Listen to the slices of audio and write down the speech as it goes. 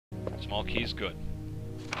Small keys, good.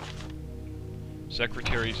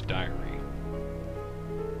 Secretary's diary.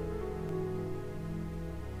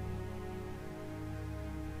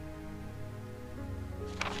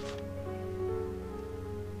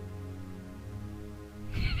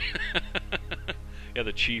 Yeah,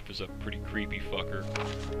 the chief is a pretty creepy fucker.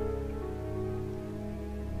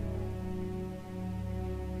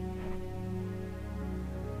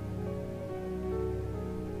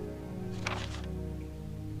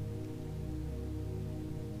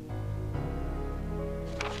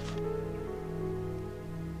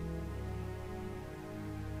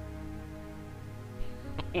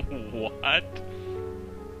 What?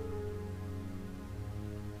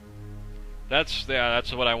 That's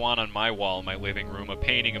what I want on my wall in my living room, a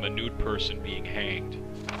painting of a nude person being hanged.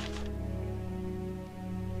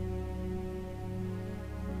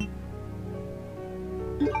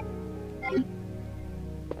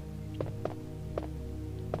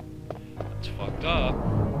 That's fucked up.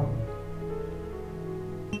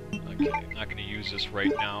 Okay, I'm not gonna use this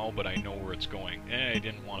right now, but I know where it's going. I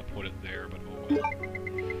didn't want to put it there, but oh well.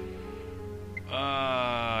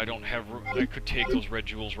 I don't have... I could take those red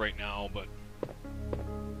jewels right now, but...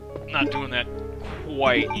 I'm not doing that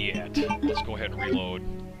quite yet. Let's go ahead and reload.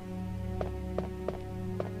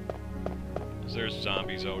 There's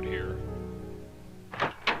zombies out here.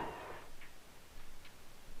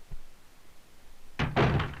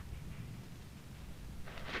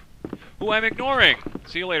 Who I'm ignoring!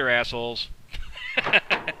 See you later, assholes.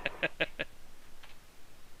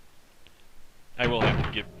 I will have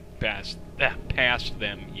to get past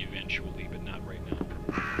them eventually, but not right now.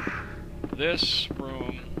 This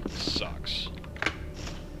room sucks.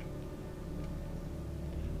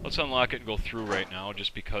 Let's unlock it and go through right now,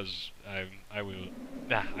 just because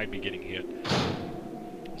I'd be getting hit.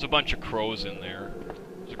 There's a bunch of crows in there.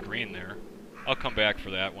 There's a green there. I'll come back for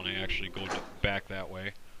that when I actually go back that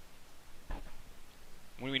way.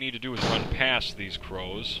 What we need to do is run past these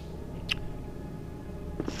crows.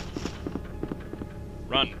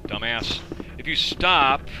 Run, dumbass. If you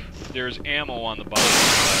stop, there's ammo on the bottom of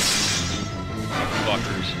the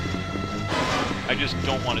fuckers. I just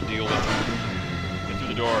don't want to deal with them. Get through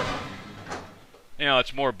the door. You know,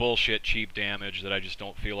 it's more bullshit, cheap damage that I just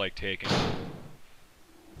don't feel like taking.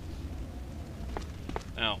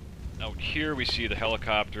 Now, out here we see the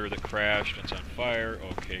helicopter that crashed. It's on fire.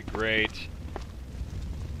 Okay, great.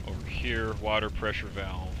 Over here, water pressure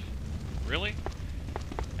valve. Really?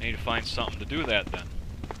 I need to find something to do that then.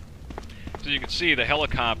 So you can see the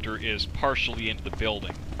helicopter is partially into the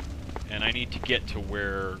building, and I need to get to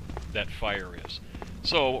where that fire is.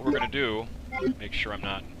 So what we're going to do, make sure I'm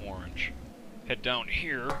not in orange, head down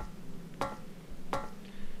here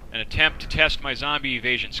and attempt to test my zombie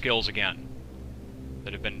evasion skills again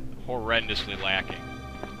that have been horrendously lacking.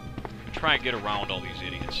 And try and get around all these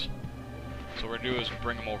idiots. So what we're going to do is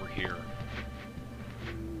bring them over here,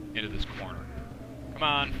 into this corner. Come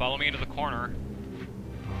on, follow me into the corner.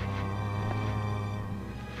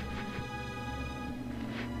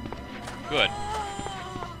 Good.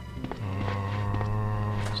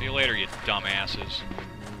 See you later, you dumbasses.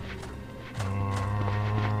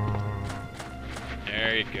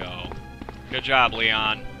 There you go. Good job,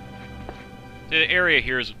 Leon. The area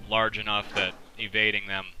here is large enough that evading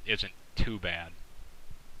them isn't too bad.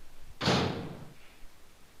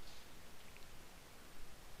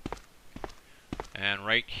 And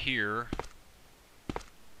right here...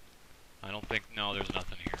 I don't think... No, there's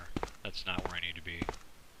nothing here. That's not where I need to be.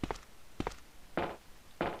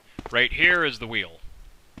 Right here is the wheel.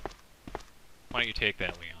 Why don't you take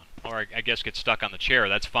that, Leon? Or I guess get stuck on the chair.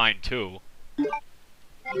 That's fine, too.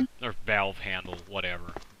 Or valve handle,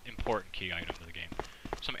 whatever. Important key item to the game.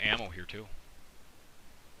 Some ammo here, too.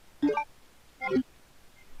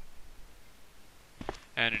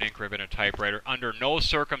 And an ink ribbon and a typewriter. Under no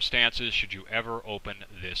circumstances should you ever open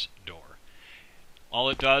this door. All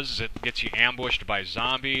it does is it gets you ambushed by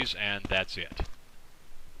zombies, and that's it.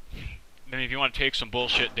 And if you want to take some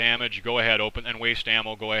bullshit damage, go ahead, open, and waste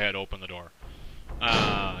ammo, go ahead, open the door.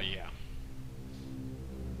 Yeah.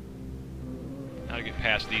 Now to get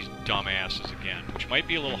past these dumbasses again, which might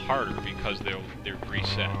be a little harder because they're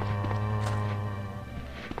reset.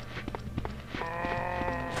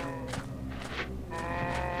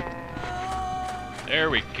 There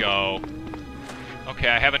we go. Okay,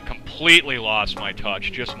 I haven't completely lost my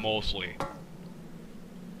touch, just mostly.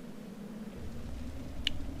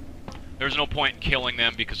 There's no point in killing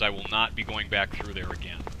them because I will not be going back through there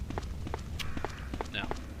again. Now.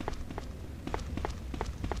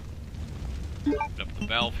 Get up to the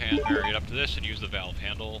valve handle, or get up to this and use the valve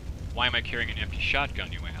handle. Why am I carrying an empty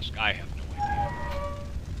shotgun, you ask? I have no idea.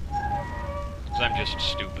 Because I'm just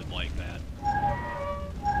stupid like that.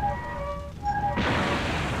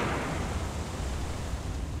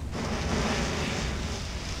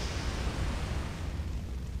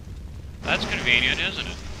 That's convenient, isn't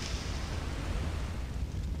it?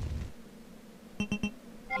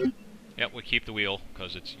 Yep, we keep the wheel,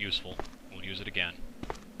 because it's useful. We'll use it again.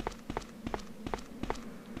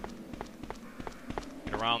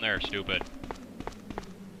 Get around there, stupid.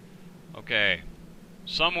 Okay.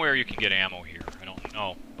 Somewhere you can get ammo here. I don't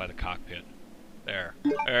know. By the cockpit. There.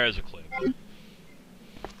 There's a clip. Look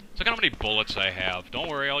at how many bullets I have. Don't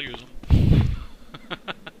worry, I'll use them.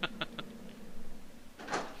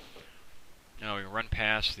 Now we run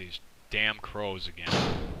past these damn crows again.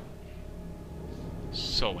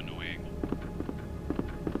 So annoying.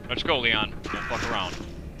 Let's go, Leon. Don't fuck around.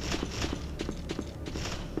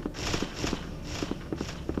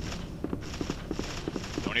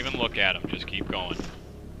 Don't even look at them. Just keep going.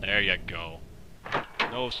 There you go.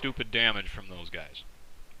 No stupid damage from those guys.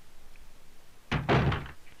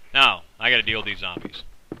 Now, I gotta deal with these zombies.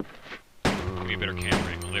 Give me a better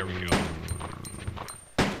camera angle. There we go.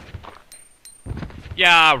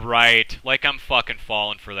 Yeah, right. Like I'm fucking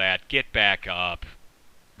falling for that. Get back up.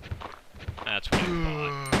 That's what I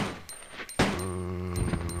thought.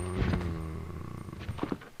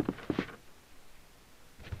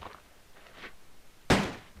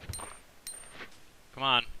 Come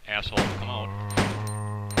on, asshole. Come out.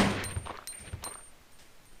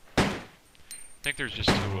 I think there's just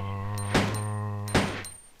 2 of them.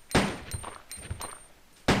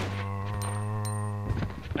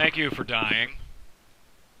 Thank you for dying.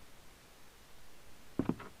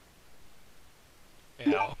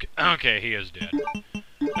 Yeah, okay. Okay, he is dead.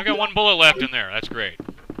 I got 1 bullet left in there. That's great.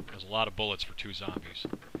 There's a lot of bullets for 2 zombies.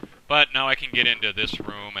 But now I can get into this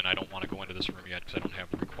room, and I don't want to go into this room yet because I don't have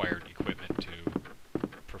the required equipment to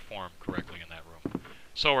perform correctly in that room.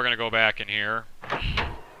 So we're going to go back in here,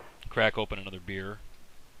 crack open another beer.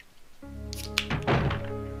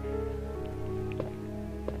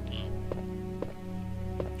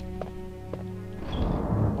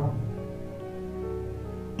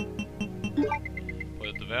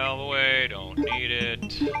 Put the valve away, don't need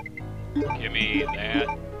it. Give me that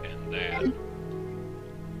and that.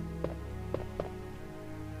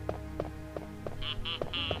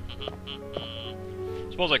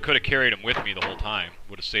 Suppose I could have carried him with me the whole time.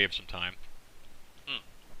 Would have saved some time.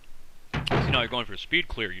 See, now you're going for a speed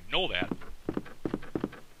clear. You'd know that.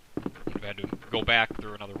 Would have had to go back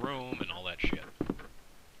through another room and all that shit.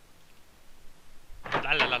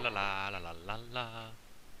 La la la la la la la la la.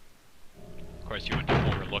 Of course, you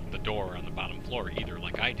wouldn't overlook the door on the bottom floor either,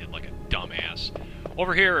 like I did, like a dumbass.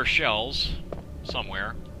 Over here are shells.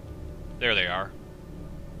 Somewhere. There they are.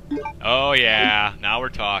 Oh yeah, now we're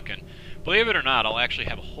talking. Believe it or not, I'll actually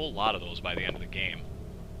have a whole lot of those by the end of the game.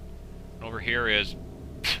 And over here is...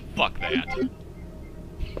 fuck that.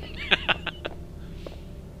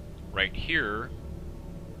 Right here...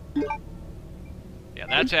 yeah,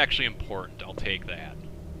 that's actually important. I'll take that.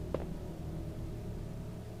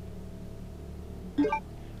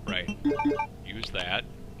 Right. Use that.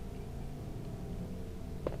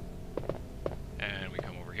 And we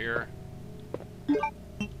come over here.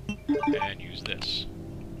 And use this.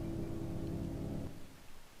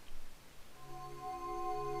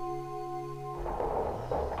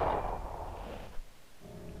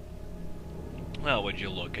 Well, would you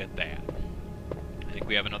look at that? I think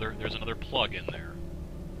we have another, there's another plug in there.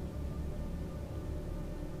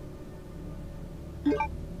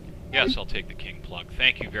 Yes, I'll take the king plug.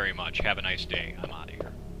 Thank you very much. Have a nice day. I'm out of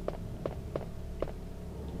here.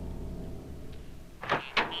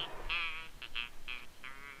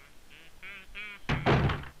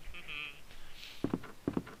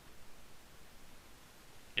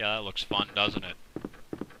 Yeah, that looks fun, doesn't it?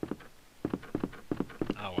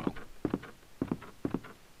 Oh well.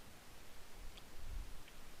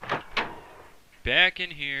 Back in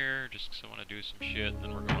here, just because I want to do some shit, and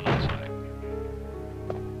then we're going outside.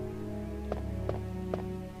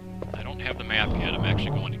 I don't have the map yet. I'm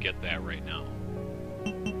actually going to get that right now.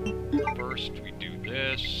 First, we do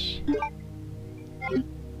this. And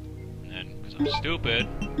then, because I'm stupid,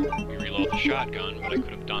 we reload the shotgun, but I could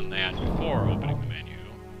have done that before opening the menu.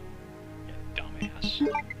 Yeah, dumbass.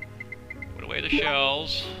 Put away the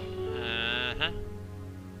shells. Uh-huh.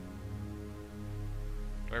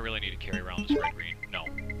 Do I really need to carry around this red green? No,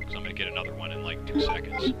 because I'm going to get another one in like 2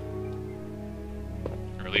 seconds.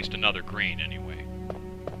 Or at least another green, anyway.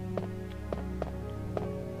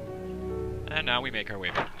 And now we make our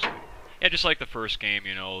way back inside. Yeah, just like the first game,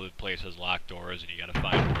 you know, the place has locked doors, and you gotta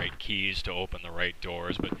find the right keys to open the right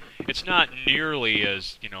doors, but it's not nearly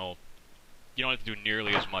as, you know, you don't have to do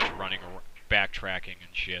nearly as much running or backtracking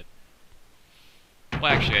and shit. Well,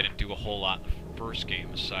 actually, I didn't do a whole lot in the first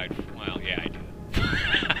game aside from... Well, yeah, I did.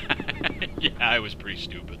 Yeah, I was pretty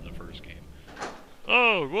stupid in the first game.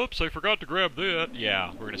 Oh, whoops, I forgot to grab that.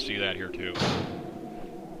 Yeah, we're gonna see that here, too.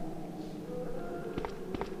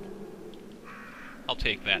 I'll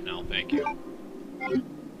take that now, thank you.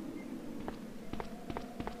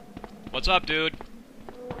 What's up, dude?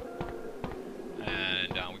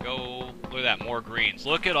 And down we go. Look at that, more greens.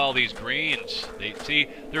 Look at all these greens.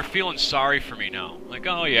 They're feeling sorry for me now. Like,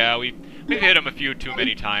 oh yeah, we've hit him a few too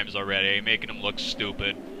many times already, making him look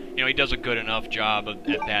stupid. You know, he does a good enough job at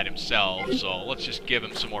that himself, so let's just give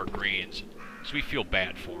him some more greens. So we feel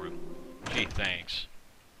bad for him. Gee, thanks.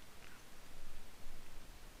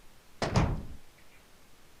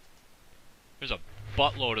 There's a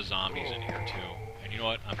buttload of zombies in here, too. And you know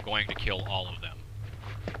what? I'm going to kill all of them.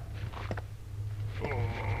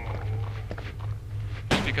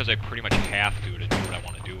 Just because I pretty much have to do what I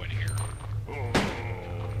want to do in here.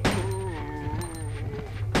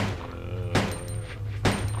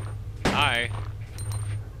 Hi.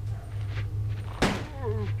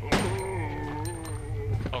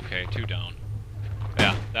 Okay, 2 down.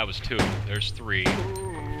 Yeah, that was 2. There's 3.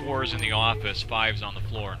 4's in the office, 5's on the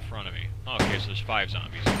floor in front of me. Okay, so there's 5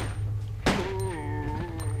 zombies in here.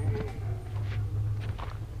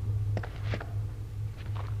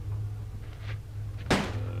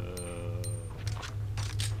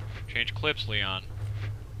 Change clips, Leon.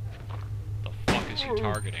 The fuck is he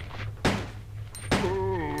targeting?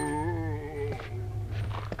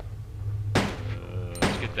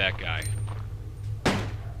 Let's get that guy.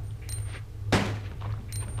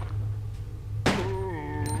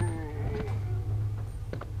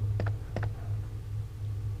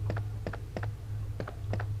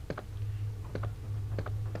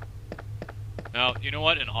 Now, you know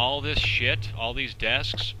what? In all this shit, all these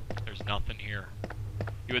desks, there's nothing here.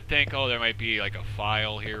 You would think, oh, there might be like a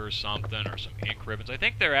file here or something, or some ink ribbons. I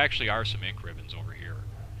think there actually are some ink ribbons over here.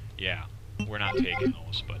 Yeah, we're not taking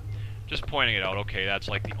those, but just pointing it out. Okay, that's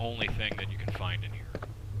like the only thing that you can find in here.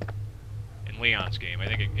 In Leon's game. I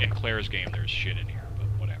think in Claire's game there's shit in here, but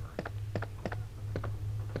whatever.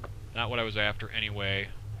 Not what I was after anyway.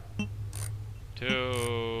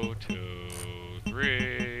 2, 2,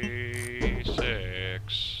 3,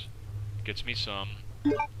 6. Gets me some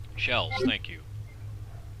shells, thank you.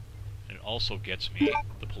 And it also gets me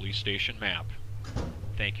the police station map.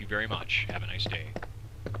 Thank you very much. Have a nice day.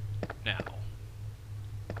 Now,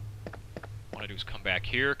 what I want to do is come back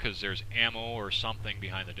here, because there's ammo or something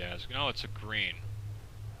behind the desk. No, it's a green.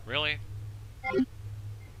 Really?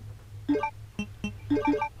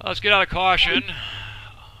 Let's get out of caution.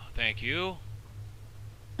 Thank you.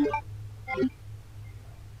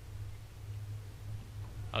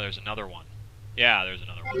 Oh, there's another one. Yeah, there's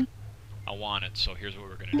another one. I want it, so here's what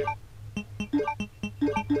we're going to do.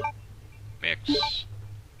 Mix.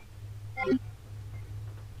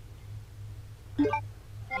 Yeah,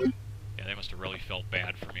 they must have really felt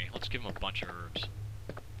bad for me. Let's give them a bunch of herbs.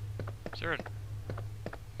 Is there a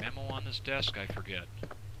memo on this desk? I forget.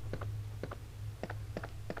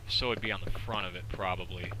 So it'd be on the front of it,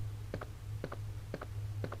 probably.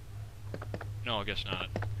 No, I guess not.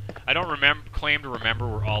 I don't claim to remember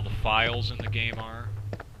where all the files in the game are.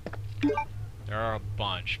 There are a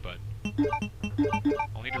bunch, but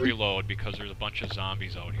I'll need to reload because there's a bunch of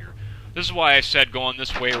zombies out here. This is why I said going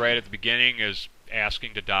this way right at the beginning is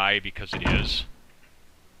asking to die, because it is.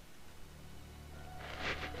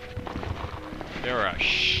 There are a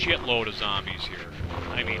shitload of zombies here.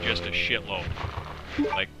 I mean, just a shitload.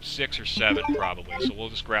 Like 6 or 7 probably, so we'll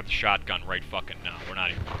just grab the shotgun right fucking now. We're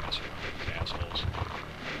not even gonna mess around with these assholes.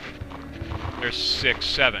 There's 6,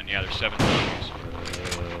 7. Yeah, there's 7 zombies.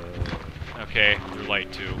 Okay, they're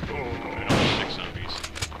light too. I know there's 6 zombies.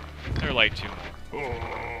 They're light 2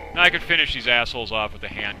 more. Now I could finish these assholes off with a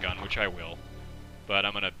handgun, which I will. But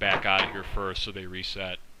I'm gonna back out of here first so they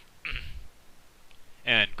reset.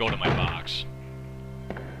 And go to my box.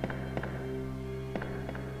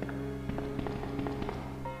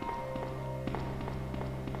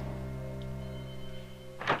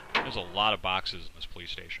 There's a lot of boxes in this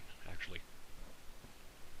police station, actually.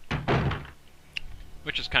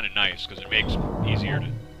 Which is kind of nice, because it makes it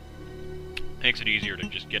easier to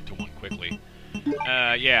just get to one quickly.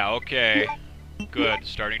 Yeah, okay. Good.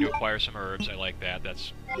 Starting to acquire some herbs. I like that.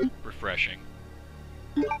 That's refreshing.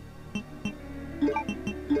 Go ahead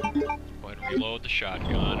and reload the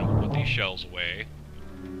shotgun, and we'll put these shells away.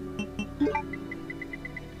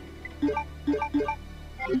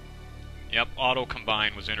 Yep, auto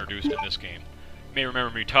combine was introduced in this game. You may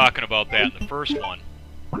remember me talking about that in the first one.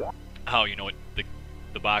 how, you know,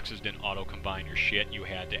 the boxes didn't auto-combine your shit. You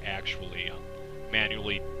had to actually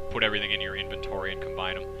manually put everything in your inventory and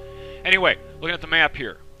combine them. Anyway, looking at the map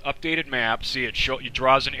here. Updated map. See, it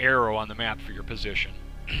draws an arrow on the map for your position.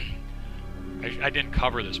 I didn't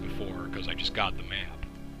cover this before because I just got the map.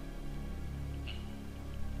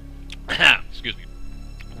 Excuse me.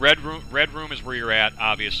 Red room is where you're at,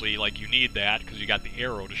 obviously. Like, you need that because you got the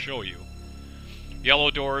arrow to show you.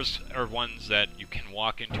 Yellow doors are ones that you can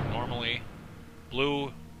walk into normally.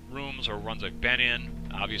 Blue rooms are ones I've been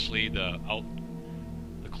in. Obviously, the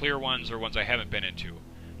clear ones are ones I haven't been into.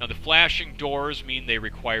 Now, the flashing doors mean they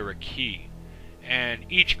require a key. And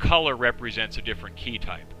each color represents a different key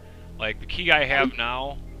type. Like, the key I have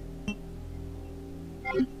now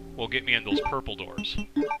will get me in those purple doors.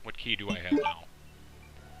 What key do I have now?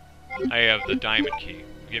 I have the diamond key.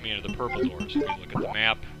 Get me into the purple doors. If you look at the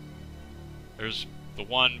map, there's the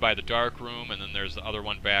one by the dark room, and then there's the other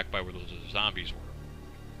one back by where those zombies were.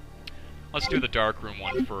 Let's do the dark room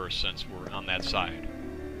one first, since we're on that side.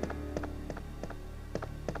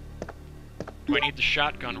 Do I need the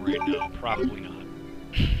shotgun right now? Probably not.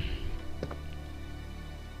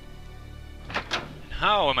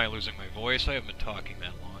 How am I losing my voice? I haven't been talking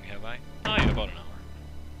that long, have I? Oh, yeah, about an hour.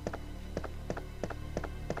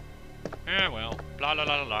 Yeah, well, blah la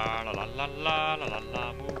la la la la la la la la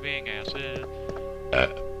la, moving acid.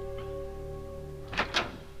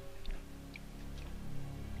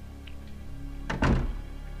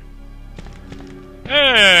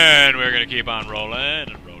 And we're gonna keep on rolling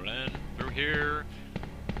and rolling through here.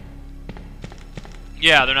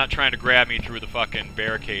 Yeah, they're not trying to grab me through the fucking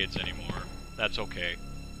barricades anymore. That's okay.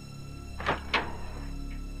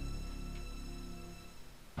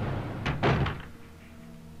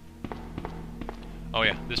 Oh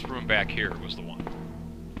yeah, this room back here was the one.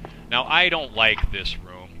 Now, I don't like this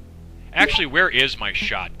room. Actually, where is my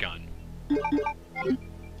shotgun?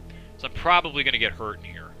 So I'm probably going to get hurt in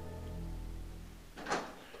here.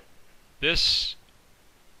 This,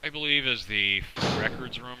 I believe, is the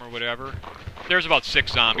records room or whatever. There's about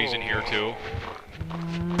 6 zombies in here, too.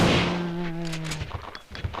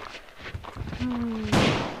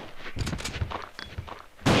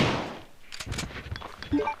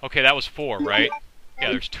 Okay, that was 4, right?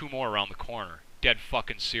 Yeah, there's 2 more around the corner. Dead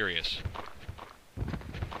fucking serious.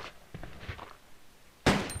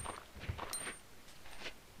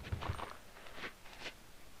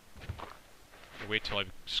 Wait till I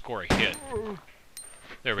score a hit.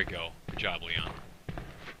 There we go. Good job, Leon.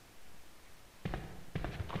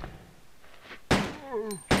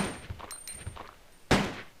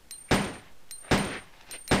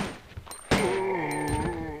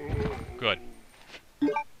 Good.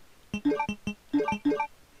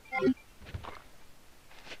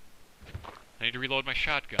 I need to reload my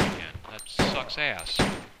shotgun again. That sucks ass.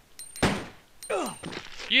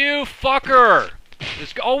 You fucker!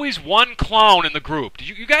 There's always one clown in the group. Did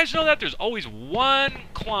you guys know that? There's always one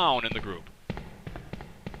clown in the group.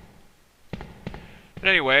 But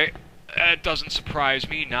anyway, that doesn't surprise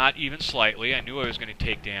me, not even slightly. I knew I was going to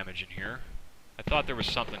take damage in here. I thought there was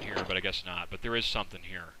something here, but I guess not. But there is something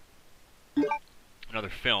here. Another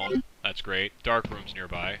film. That's great. Dark room's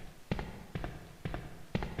nearby.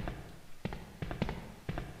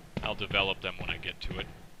 I'll develop them when I get to it.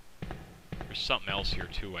 There's something else here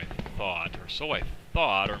too, I thought. Or so I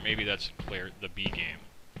thought, or maybe that's in the B game.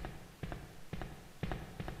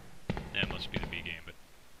 That must be the B game, but...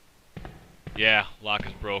 yeah, lock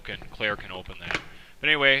is broken. Claire can open that. But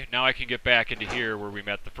anyway, now I can get back into here where we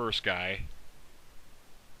met the first guy.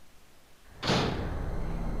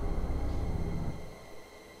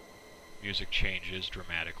 Music changes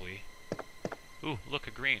dramatically. Ooh, look,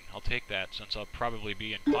 a green. I'll take that, since I'll probably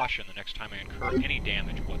be in caution the next time I incur any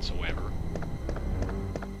damage whatsoever.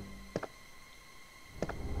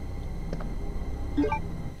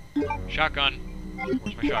 Shotgun.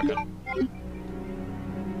 Where's my shotgun?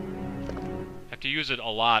 I have to use it a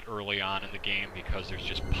lot early on in the game because there's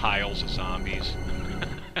just piles of zombies.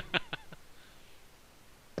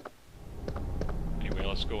 Anyway,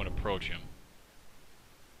 let's go and approach him.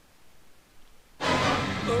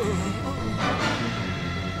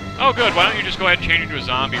 Oh, good. Why don't you just go ahead and change into a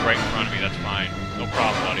zombie right in front of me? That's fine. No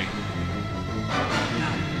problem, buddy.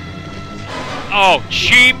 Oh,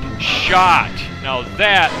 cheap shot. Now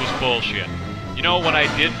that was bullshit. You know what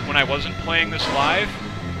I did when I wasn't playing this live?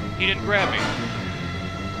 He didn't grab me.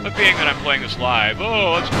 But being that I'm playing this live,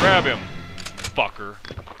 oh, let's grab him. Fucker.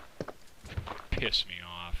 Piss me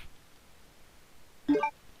off. Do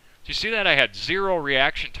you see that? I had 0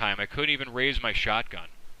 reaction time. I couldn't even raise my shotgun.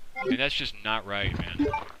 I mean, that's just not right, man.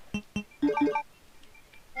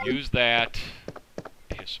 Use that.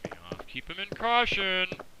 Piss me off. Keep him in caution.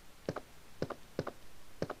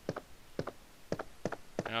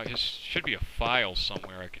 Now, there should be a file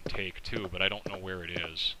somewhere I can take, too, but I don't know where it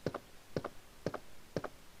is.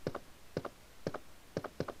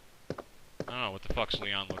 I don't know, what the fuck's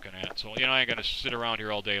Leon looking at? So, you know, I ain't gonna sit around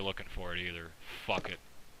here all day looking for it, either. Fuck it.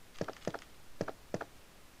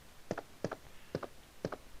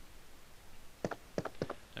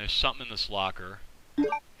 There's something in this locker.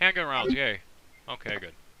 Handgun rounds, yay. Okay,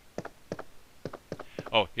 good.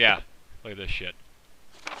 Oh, yeah. Look at this shit.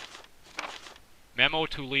 Memo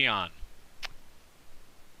to Leon.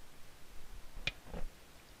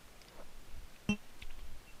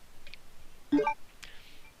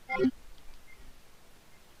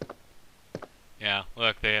 Yeah,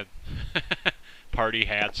 look, they had party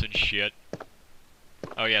hats and shit.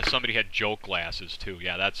 Oh yeah, somebody had joke glasses too.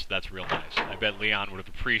 Yeah, that's real nice. I bet Leon would have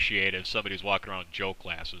appreciated if somebody was walking around with joke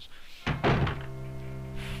glasses.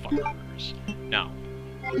 Fuckers. Now,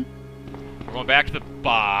 we're going back to the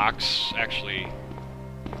box. Actually,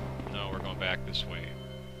 no, we're going back this way.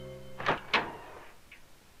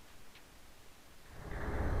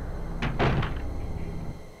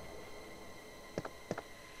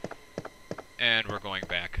 And we're going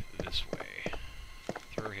back this way.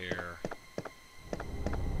 Through here.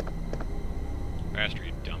 Faster,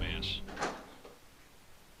 you dumbass.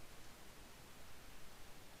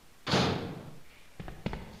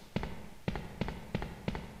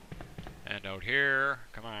 And out here.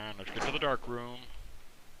 Come on, let's get to the dark room.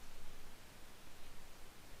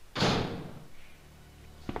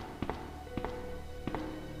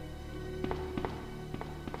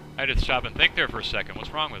 I had to stop and think there for a second.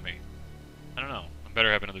 What's wrong with me? I don't know. I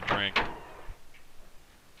better have another drink.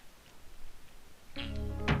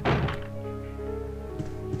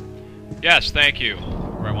 Yes, thank you.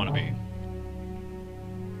 Where I want to be.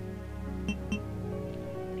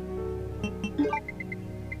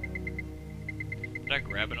 Did I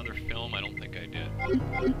grab another film? I don't think I did.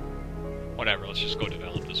 Whatever, let's just go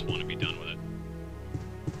develop this one and be done with it.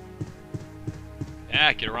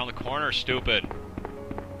 Yeah, get around the corner, stupid.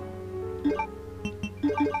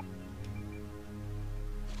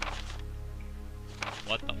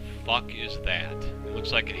 What the fuck is that? It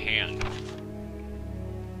looks like a hand.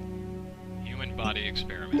 Human body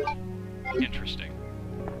experiment. Interesting.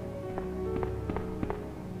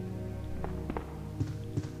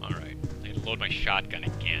 Alright. I need to load my shotgun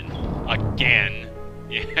again. Again!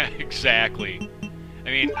 Yeah, exactly. I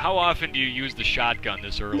mean, how often do you use the shotgun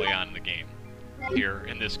this early on in the game? Here,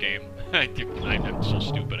 in this game. I'm so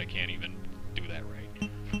stupid I can't even do that right.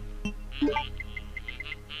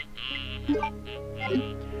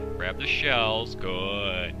 Grab the shells.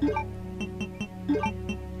 Good.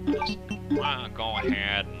 Just, go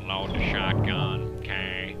ahead and load the shotgun.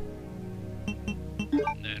 Okay.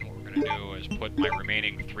 And then what we're gonna do is put my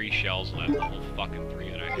remaining 3 shells in that little fucking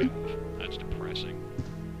 3 that I have. That's depressing.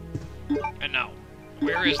 And now,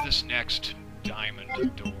 where is this next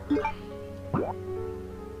diamond door?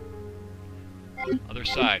 Other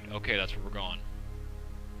side. Okay, that's where we're going.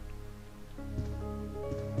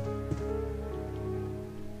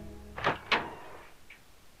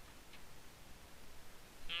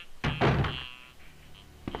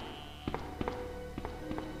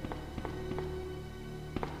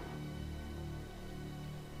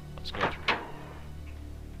 Let's go through.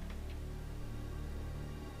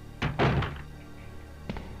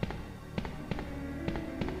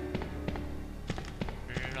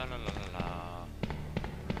 La la la la la.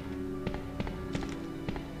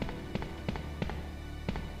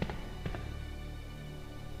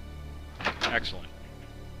 Excellent.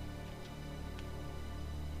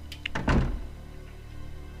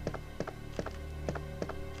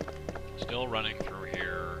 Still running through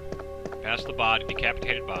here. Past the body,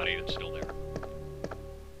 decapitated body that's still there.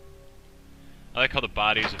 I like how the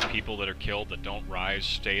bodies of people that are killed that don't rise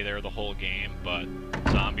stay there the whole game, but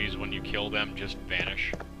zombies, when you kill them, just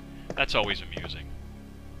vanish. That's always amusing.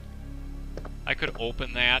 I could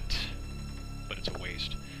open that, but it's a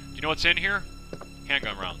waste. Do you know what's in here?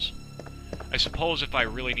 Handgun rounds. I suppose if I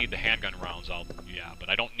really need the handgun rounds, yeah, but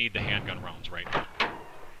I don't need the handgun rounds right now.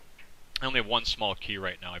 I only have 1 small key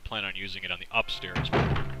right now. I plan on using it on the upstairs.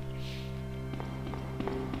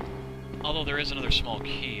 Although there is another small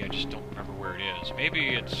key, I just don't remember where it is. Maybe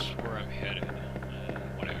it's where I'm headed.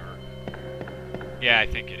 Whatever. Yeah, I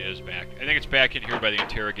think it is back. I think it's back in here by the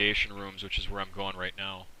interrogation rooms, which is where I'm going right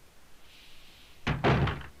now.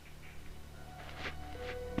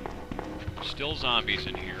 Still zombies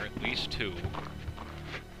in here, at least 2.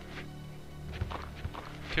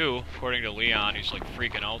 2, according to Leon, he's like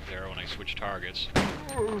freaking out there when I switch targets.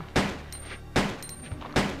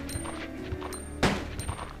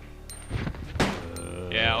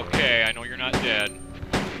 Not dead.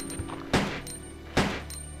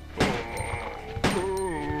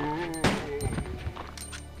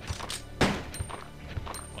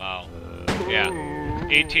 Wow. Yeah.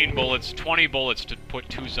 18 bullets, 20 bullets to put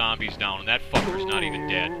 2 zombies down, and that fucker's not even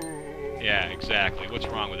dead. Yeah, exactly. What's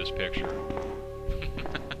wrong with this picture?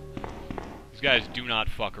 These guys do not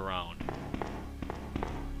fuck around.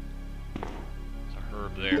 There's a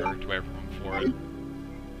herb there. Do I have room for it?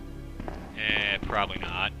 Probably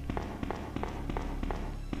not.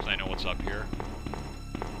 Because I know what's up here.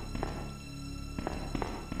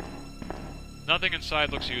 Nothing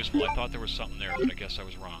inside looks useful. I thought there was something there, but I guess I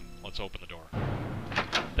was wrong. Let's open the door.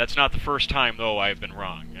 That's not the first time, though, I've been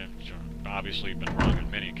wrong. And obviously been wrong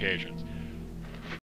on many occasions.